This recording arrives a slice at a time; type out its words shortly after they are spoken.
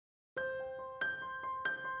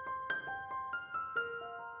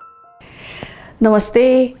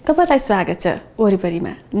नमस्ते, तपाईलाई स्वागत छ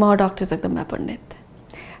वरिपरिमा। म डाक्टर जगदम्बा पण्डित।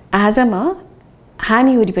 आज म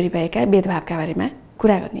हामी वरिपरि भएका भेदभावका बारेमा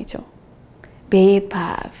कुरा गर्नेछौँ।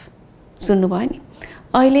 भेदभाव सुन्नुभयो नि?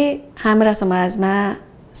 अहिले हाम्रा समाजमा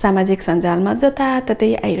सामाजिक सञ्जालमा जताततै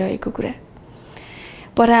आइरहेको कुरा,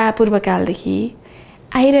 परापूर्वकालदेखि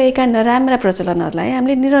आइरहेका नराम्रा प्रचलनहरूलाई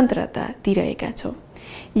हामीले निरन्तरता दिइरहेका छौँ।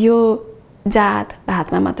 यो जात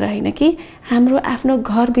भातमा मात्र होइन कि हाम्रो आफ्नो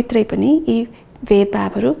घरभित्रै पनि यी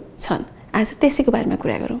भेदभावहरू छन्। आज त्यसैको बारेमा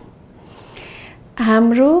कुरा गरौँ।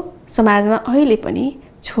 हाम्रो समाजमा अहिले पनि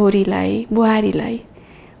छोरीलाई बुहारीलाई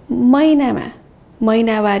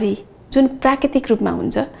महिनावारी जुन प्राकृतिक रूपमा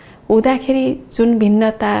हुन्छ हुँदाखेरि जुन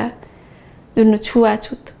भिन्नता, जुन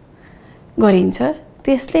छुवाछुत गरिन्छ,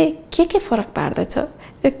 त्यसले के फरक पार्दछ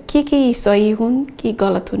र के सही हुन् कि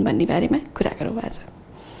गलत हुन् भन्ने बारेमा कुरा गरौँ आज।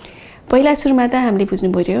 पहिला सुरुमा त हामीले बुझ्नु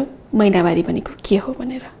पर्यो महिनावारी भनेको के हो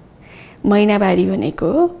भनेर। महिनावारी भनेको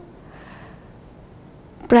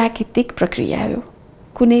प्राकृतिक प्रक्रिया हो।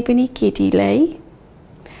 कुनै पनि केटीलाई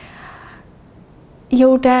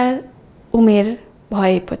एउटा उमेर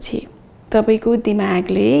भएपछि तपाईको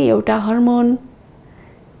दिमागले एउटा हार्मोन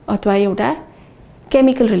अथवा एउटा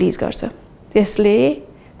केमिकल रिलिज गर्छ। त्यसले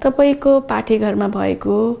तपाईको पाठेघरमा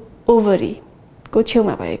भएको ओभरीको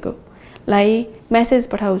छेउमा भएकोलाई मेसेज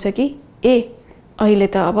पठाउँछ कि अहिले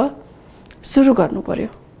त अब सुरु गर्नु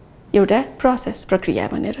पर्यो एउटा प्रोसेस प्रक्रिया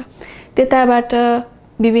भनेर। त्यताबाट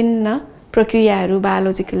विभिन्न प्रक्रियाहरू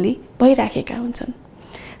बायोलोजिकली भइराखेका हुन्छन्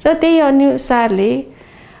र त्यही अनुसारले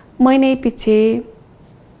महिनै पछि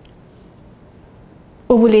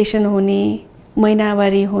ओभुलेसन हुने,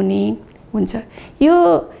 महिनावारी हुने हुन्छ। यो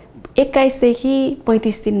 21 देखि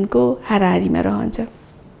 35 दिनको हाराहारीमा रहन्छ।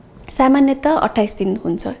 सामान्यतः 28 दिन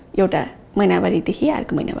हुन्छ एउटा महिनावारीदेखि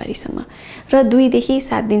अर्को महिनावारीसम्म र 2 देखि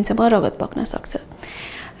 7 दिनसम्म रगत बग्न सक्छ।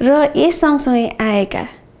 र यस सँगसँगै आएका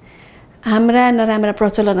हाम्रा नराम्रा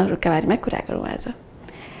प्रचलनहरूका बारेमा कुरा गरौँ आज।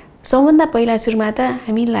 सबभन्दा पहिला सुरुमा त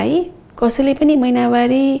हामीलाई कसैले पनि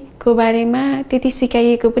महिनावारीको बारेमा त्यति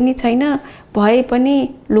सिकाइएको पनि छैन, भए पनि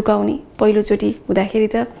लुकाउने। पहिलोचोटि हुँदाखेरि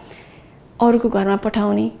त अरूको घरमा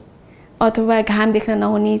पठाउने अथवा घाम देख्न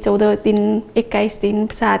नहुने 14 दिन, 21 दिन,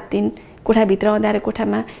 7 दिन कोठाभित्र अँध्यारो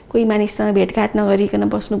कोठामा कोही मानिससँग भेटघाट नगरिकन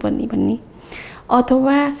बस्नुपर्ने भन्ने,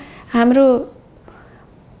 अथवा हाम्रो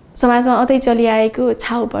समाजमा अझै चलिआएको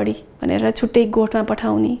छाउ बढी भनेर छुट्टै गोठमा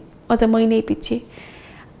पठाउने। अझ महिनै पछि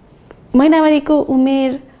महिनावारीको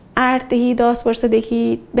उमेर 8 देखि 10 वर्षदेखि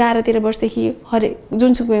 12-13 वर्षदेखि हरेक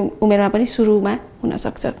जुनसुकै उमेरमा पनि सुरुमा हुन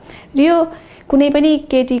सक्छ। र यो कुनै पनि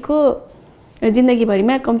केटीको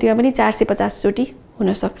जिन्दगीभरिमा कम्तीमा पनि 450 चोटि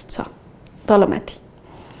हुन सक्छ तलमाथि।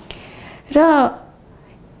 र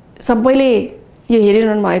सबैले यो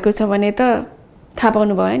हेरिरहनु भएको छ भने त थाहा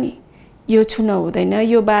पाउनु भयो नि, यो छुन हुँदैन,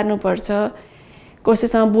 यो बार्नुपर्छ,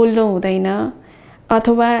 कसैसँग बोल्नु हुँदैन,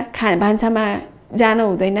 अथवा भान्सामा जानु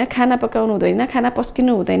हुँदैन, खाना पकाउनु हुँदैन, खाना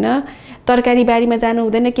पस्किनु हुँदैन, तरकारी बारीमा जानु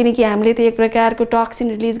हुँदैन, किनकि हामीले त एक प्रकारको टक्सिन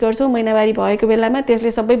रिलिज गर्छौँ महिनावारी भएको बेलामा,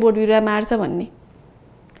 त्यसले सबै बोट बिरुवा मार्छ भन्ने।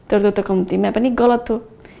 तर त्यो त कम्तीमा पनि गलत हो।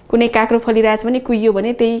 कुनै काक्रो फलिरहेछ भने कुहियो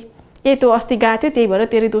भने त्यही त्यो अस्ति गएको थियो त्यही भएर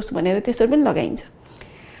तेरै दोष भनेर त्यसरी पनि लगाइन्छ।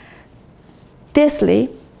 त्यसले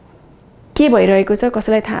के भइरहेको छ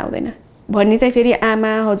कसैलाई थाहा हुँदैन। भन्ने चाहिँ फेरि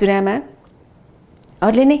आमा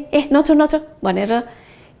हजुरआमाहरूले नै नछो भनेर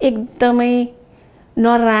एकदमै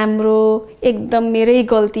नराम्रो, एकदम मेरै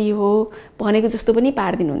गल्ती हो भनेको जस्तो पनि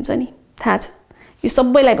पारिदिनुहुन्छ नि। थाहा छ यो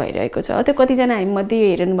सबैलाई भइरहेको छ। त्यो कतिजना हामीमध्ये यो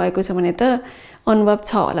हेर्नु भएको छ भने त अनुभव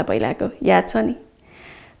छ होला, पहिलाको याद छ नि।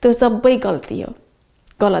 त्यो सबै गल्ती हो,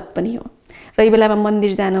 गलत पनि हो। र यो बेलामा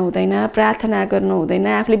मन्दिर जानु हुँदैन, प्रार्थना गर्नु हुँदैन,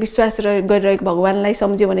 आफूले विश्वास गरिरहेको भगवानलाई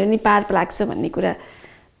सम्झ्यो भने पनि पाप लाग्छ भन्ने कुरा,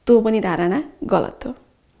 त्यो पनि धारणा गलत हो।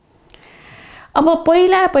 अब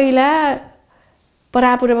पहिला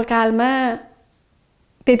परापूर्वकालमा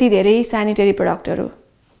त्यति धेरै सेनिटरी प्रडक्टहरू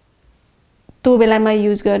त्यो बेलामा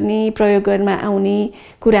युज गर्ने, प्रयोग गर्न आउने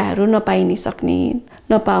कुराहरू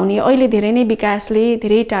नपाउने। अहिले धेरै नै विकासले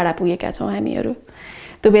धेरै टाढा पुगेका छौँ हामीहरू।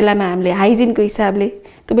 त्यो बेलामा हामीले हाइजिनको हिसाबले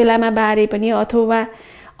त्यो बेलामा बारे पनि, अथवा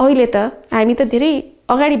अहिले त हामी त धेरै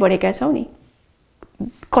अगाडि बढेका छौँ नि।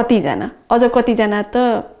 कतिजना त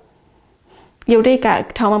एउटै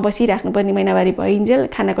ठाउँमा बसिराख्नुपर्ने महिनावारी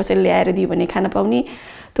भइन्जेल खाना कसैले ल्याएर दियो भने खाना पाउने,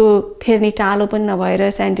 त्यो फेर्ने टालो पनि नभएर,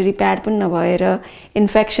 सेनिटरी प्याड पनि नभएर,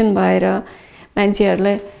 इन्फेक्सन भएर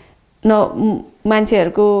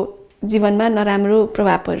मान्छेहरूको जीवनमा नराम्रो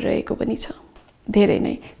प्रभाव परिरहेको पनि छ धेरै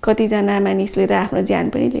नै। कतिजना मानिसले त आफ्नो ज्यान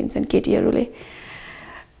पनि लिन्छन् केटीहरूले।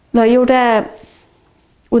 ल एउटा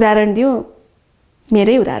उदाहरण दिउँ,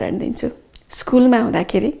 मेरै उदाहरण दिन्छु। स्कुलमा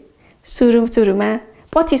हुँदाखेरि सुरुमा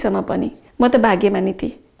पछिसम्म पनि म त भाग्यमानी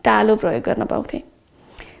थिएँ। टालो प्रयोग गर्न पाउँथेँ।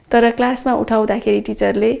 तर क्लासमा उठाउँदाखेरि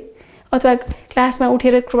टिचरले अथवा क्लासमा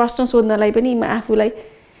उठेर प्रश्न सोध्नलाई पनि म आफूलाई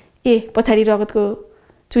पछाडि रगतको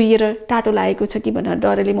चुहिएर टाटो लागेको छ कि भनेर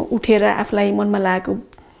डरले म उठेर आफूलाई मनमा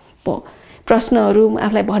लागेको प्रश्नहरू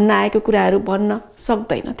आफूलाई भन्न आएको कुराहरू भन्न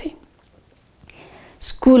सक्दैनथेँ।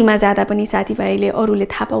 स्कुलमा जाँदा पनि साथीभाइले अरूले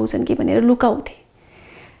थाहा पाउँछन् कि भनेर लुकाउँथे।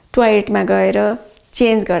 टोयलेटमा गएर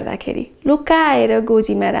चेन्ज गर्दाखेरि लुकाएर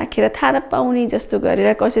गोजीमा राखेर थाहा नपाउने जस्तो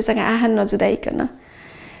गरेर कसैसँग आँखा नजुदाइकन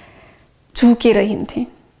झुकेर हिँड्थेँ।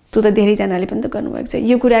 त्यो त धेरैजनाले पनि त गर्नुभएको छ।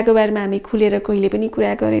 यो कुराको बारेमा हामी खुलेर कहिले पनि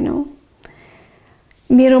कुरा गरेनौँ।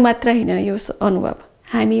 मेरो मात्र होइन यो अनुभव,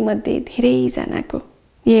 हामी मध्ये धेरैजनाको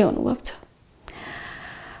यही अनुभव छ।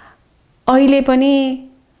 अहिले पनि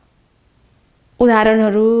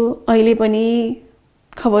उदाहरणहरू, अहिले पनि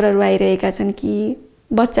खबरहरू आइरहेका छन् कि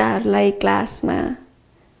बच्चाहरूलाई क्लासमा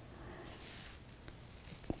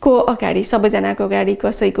को अगाडि, सबैजनाको अगाडि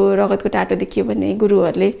कसैको रगतको टाटो देखियो भने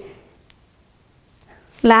गुरुहरूले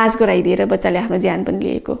लाज गराइदिएर बच्चाले आफ्नो ज्यान पनि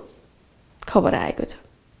लिएको खबर आएको छ।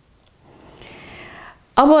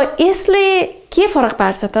 अब यसले के फरक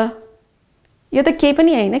पार्छ त? यो त केही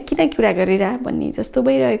पनि होइन, किन कुरा गरिरह भन्ने जस्तो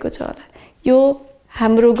भइरहेको छ होला। यो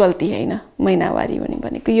हाम्रो गल्ती होइन। महिनावारी हुने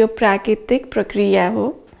भनेको यो प्राकृतिक प्रक्रिया हो।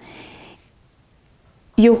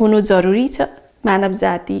 यो हुनु जरुरी छ मानव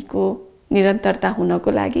जातिको निरन्तरता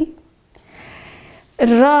हुनको लागि,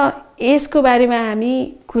 र यसको बारेमा हामी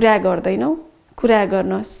कुरा गर्दैनौँ। कुरा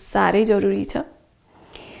गर्न साह्रै जरुरी छ।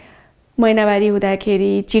 महिनावारी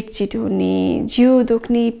हुँदाखेरि चिटचिट हुने, जिउ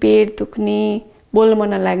दुख्ने, पेट दुख्ने, बोल्न मन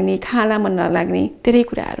नलाग्ने, खाना मन नलाग्ने धेरै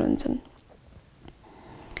कुराहरू हुन्छन्।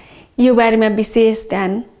 यो बारेमा विशेष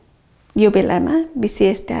ध्यान, यो बेलामा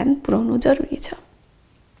विशेष ध्यान पुर्याउनु जरुरी छ।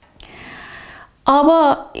 अब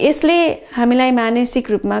यसले हामीलाई मानसिक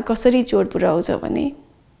रूपमा कसरी चोट पुर्याउँछ भने,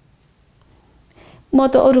 म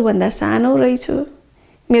त अरूभन्दा सानो रहेछु,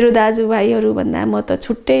 मेरो दाजुभाइहरूभन्दा म त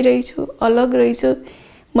छुट्टै रहेछु, अलग रहेछु,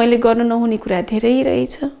 मैले गर्न नहुने कुरा धेरै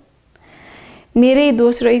रहेछ, मेरै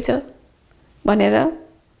दोष रहेछ भनेर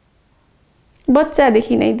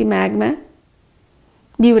बच्चादेखि नै दिमागमा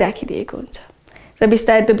बिउ राखिदिएको हुन्छ। र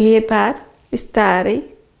बिस्तारै त्यो भेदभाव बिस्तारै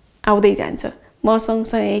आउँदै जान्छ। म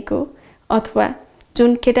सँगसँगैको अथवा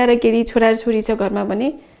जुन केटा र केटी, छोरा र छोरी छ घरमा भने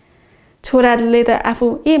छोराले त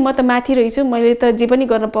आफू म त माथि रहेछु, मैले त जे पनि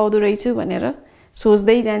गर्न पाउँदो रहेछु भनेर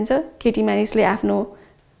सोच्दै जान्छ। केटी मानिसले आफ्नो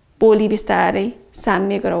बोली बिस्तारै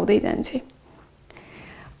साम्य गराउँदै जान्छे।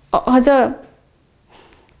 अझ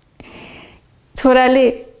छोराले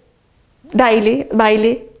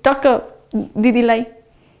भाइले टक्क दिदीलाई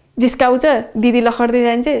जिस्काउँछ, दिदी लखड्दै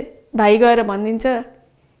जान्छ, भाइ गएर भनिदिन्छ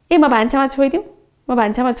म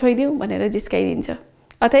भान्सामा छोइदिउँ भनेर जिस्काइदिन्छ।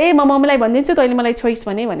 अथवा म मम्मीलाई भनिदिन्छु तैँले मलाई छोइस्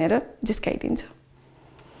भनेर जिस्काइदिन्छ।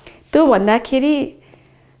 त्यो भन्दाखेरि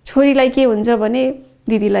छोरीलाई के हुन्छ भने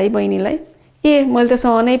दिदीलाई, बहिनीलाई मैले त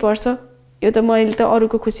सहनै पर्छ, यो त मैले त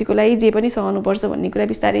अरूको खुसीको लागि जे पनि सहनुपर्छ भन्ने कुरा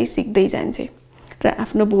बिस्तारै सिक्दै जान्छे र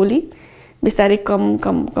आफ्नो बोली बिस्तारै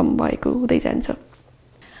कम भएको हुँदै जान्छ।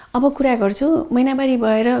 अब कुरा गर्छु महिनावारी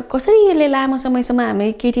भएर कसरी यसले लामो समयसम्म हामी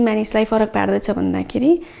केटी मानिसलाई फरक पार्दछ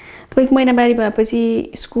भन्दाखेरि, तपाईँको महिनावारी भएपछि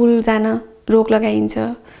स्कुल जान रोक लगाइन्छ,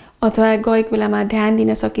 अथवा गएको बेलामा ध्यान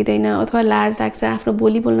दिन सकिँदैन, अथवा लाज लाग्छ, आफ्नो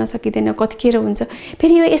बोली बोल्न सकिँदैन, कतिखेर हुन्छ।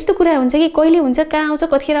 फेरि यो यस्तो कुरा हुन्छ कि कहिले हुन्छ, कहाँ आउँछ,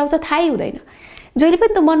 कतिखेर आउँछ थाहै हुँदैन। जहिले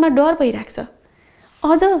पनि त मनमा डर भइरहेको छ।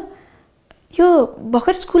 अझ यो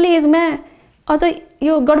भर्खर स्कुल एजमा अझ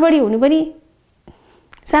यो गडबडी हुनु पनि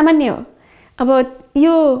सामान्य हो। अब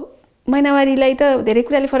यो महिनावारीलाई त धेरै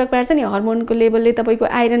कुराले फरक पार्छ नि। हर्मोनको लेभलले तपाईँको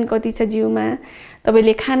आइरन कति छ जिउमा,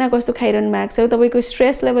 तपाईँले खाना कस्तो खाइरहनु भएको छ, तपाईँको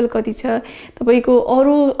स्ट्रेस लेभल कति छ, तपाईँको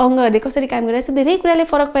अरू अङ्गहरूले कसरी काम गरिरहेको छ, धेरै कुराले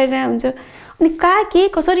फरक पारिरहेको हुन्छ। अनि कहाँ के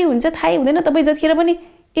कसरी हुन्छ थाहै हुँदैन। तपाईँ जतिखेर पनि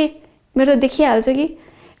मेरो त देखिहाल्छ कि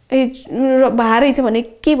भारै छ भने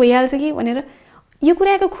के भइहाल्छ कि भनेर यो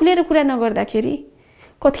कुराको खुलेर कुरा नगर्दाखेरि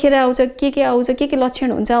कतिखेर आउँछ, के आउँछ, के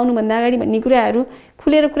लक्षण हुन्छ आउनुभन्दा अगाडि भन्ने कुराहरू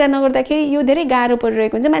खुलेर कुरा नगर्दाखेरि यो धेरै गाह्रो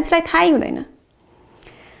परिरहेको हुन्छ, मान्छेलाई थाहै हुँदैन।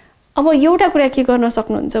 अब एउटा कुरा के गर्न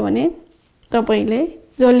सक्नुहुन्छ भने, तपाईँले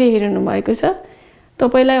जसले हेर्नु भएको छ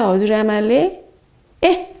तपाईँलाई हजुरआमाले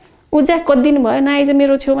उजा कति दिन भयो नआइज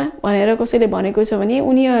मेरो छेउमा भनेर कसैले भनेको छ भने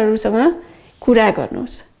उनीहरूसँग कुरा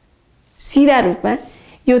गर्नुहोस् सिधा रूपमा।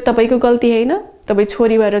 यो तपाईँको गल्ती होइन, तपाईँ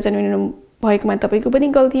छोरी भएर जन्मिनु भएकोमा तपाईँको पनि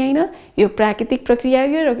गल्ती होइन, यो प्राकृतिक प्रक्रिया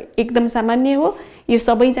हो र एकदम सामान्य हो। यो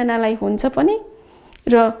सबैजनालाई हुन्छ पनि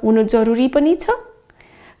र हुनु जरुरी पनि छ।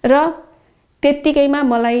 र त्यत्तिकैमा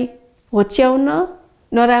मलाई होच्याउन,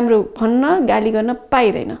 नराम्रो भन्न, गाली गर्न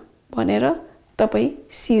पाइँदैन भनेर तपाईँ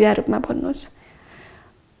सिधा रूपमा भन्नुहोस्।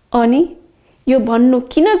 अनि यो भन्नु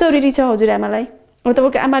किन जरुरी छ हजुरआमालाई, अब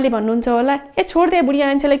तपाईँको आमाले भन्नुहुन्छ होला ए छोडिदिए बुढी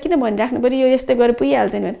मान्छेलाई किन भनिराख्नु पर्यो यो यस्तै गरेर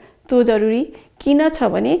पुगिहाल्छ नि भनेर। त्यो जरुरी किन छ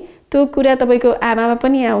भने त्यो कुरा तपाईँको आमामा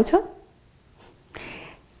पनि आउँछ।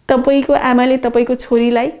 तपाईँको आमाले तपाईँको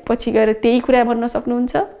छोरीलाई पछि गएर त्यही कुरा भन्न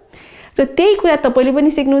सक्नुहुन्छ र त्यही कुरा तपाईँले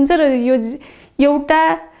पनि सिक्नुहुन्छ र यो एउटा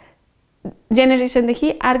जेनेरेसनदेखि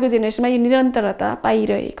अर्को जेनेरेसनमा यो निरन्तरता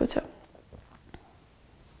पाइरहेको छ।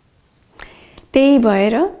 त्यही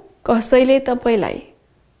भएर कसैले तपाईँलाई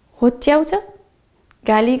होच्याउँछ,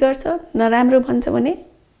 गाली गर्छ, नराम्रो भन्छ भने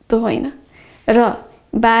त्यो होइन। र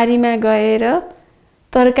बारीमा गएर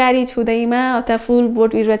तरकारी छुँदैमा अथवा फुल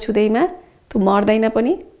बोट बिरुवा छुँदैमा त्यो मर्दैन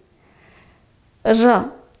पनि र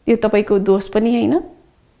यो तपाईँको दोष पनि होइन।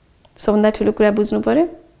 सबभन्दा ठुलो कुरा बुझ्नु पर्यो।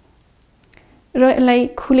 र यसलाई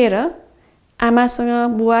खुलेर आमासँग,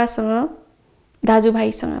 बुवासँग,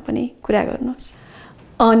 दाजुभाइसँग पनि कुरा गर्नुहोस्।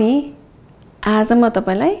 अनि आज म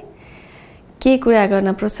तपाईँलाई के कुरा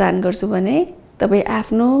गर्न प्रोत्साहन गर्छु भने तपाईँ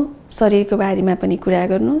आफ्नो शरीरको बारेमा पनि कुरा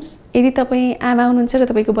गर्नुहोस्। यदि तपाईँ आमा हुनुहुन्छ र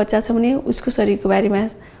तपाईँको बच्चा छ भने उसको शरीरको बारेमा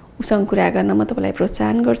उसँग कुरा गर्न म तपाईँलाई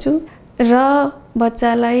प्रोत्साहन गर्छु। र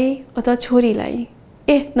बच्चालाई अथवा छोरीलाई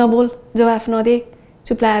ए नबोल, जवाफ नदे,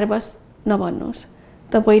 चुप लाएर बस नभन्नुहोस्।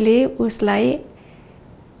 तपाईँले उसलाई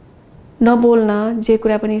नबोल्न जे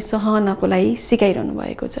कुरा पनि सहनको लागि सिकाइरहनु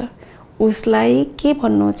भएको छ। उसलाई के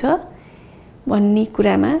भन्नु छ भन्ने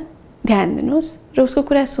कुरामा ध्यान दिनुहोस् र उसको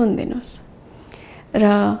कुरा सुनिदिनुहोस्। र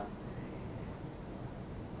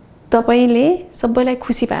तपाईँले सबैलाई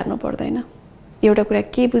खुसी पार्नु पर्दैन। एउटा कुरा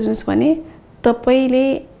के बुझ्नुहोस् भने तपाईँले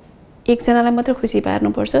एकजनालाई मात्र खुसी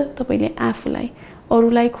पार्नुपर्छ। तपाईँले आफूलाई,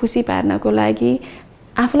 अरूलाई खुसी पार्नको लागि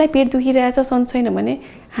आफूलाई पेट दुखिरहेछ सन्च छैन भने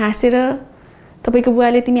हाँसेर तपाईँको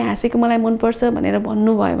बुवाले तिमी हाँसेको मलाई मनपर्छ भनेर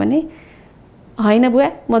भन्नुभयो भने होइन बुवा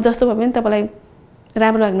म जस्तो भयो भने तपाईँलाई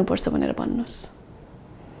राम्रो लाग्नुपर्छ भनेर भन्नुहोस्।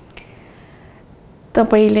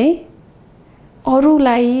 तपाईँले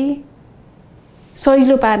अरूलाई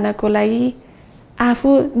सजिलो पार्नको लागि आफू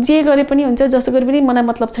जे गरे पनि हुन्छ, जसो गरे पनि मलाई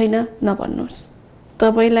मतलब छैन नभन्नुहोस्।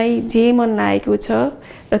 तपाईँलाई जे मन लागेको छ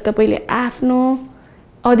र तपाईँले आफ्नो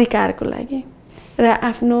अधिकारको लागि र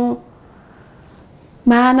आफ्नो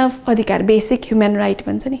मानव अधिकार, बेसिक ह्युमन राइट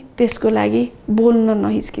भन्छ नि, त्यसको लागि बोल्न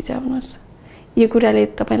नहिचकिचाउनुहोस्। यो कुराले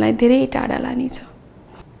तपाईँलाई धेरै टाढा लानेछ।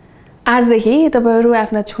 आजदेखि तपाईँहरू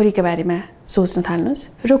आफ्ना छोरीको बारेमा सोच्न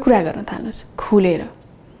थाल्नुहोस् र कुरा गर्न थाल्नुहोस् खुलेर,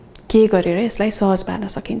 के गरेर यसलाई सहज पार्न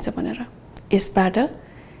सकिन्छ भनेर। यसबाट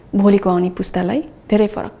भोलिको आउने पुस्तालाई धेरै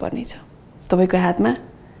फरक पर्नेछ। तपाईँको हातमा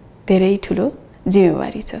धेरै ठुलो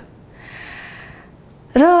जिम्मेवारी छ।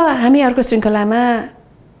 र हामी अर्को श्रृङ्खलामा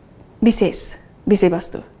विशेष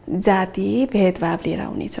विषयवस्तु जाति भेदभाव लिएर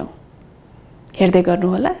आउनेछौँ। हेर्दै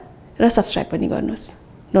गर्नुहोला र सब्सक्राइब पनि गर्नुहोस्,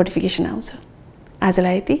 नोटिफिकेसन आउँछ।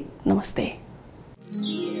 आजलाई यति, नमस्ते।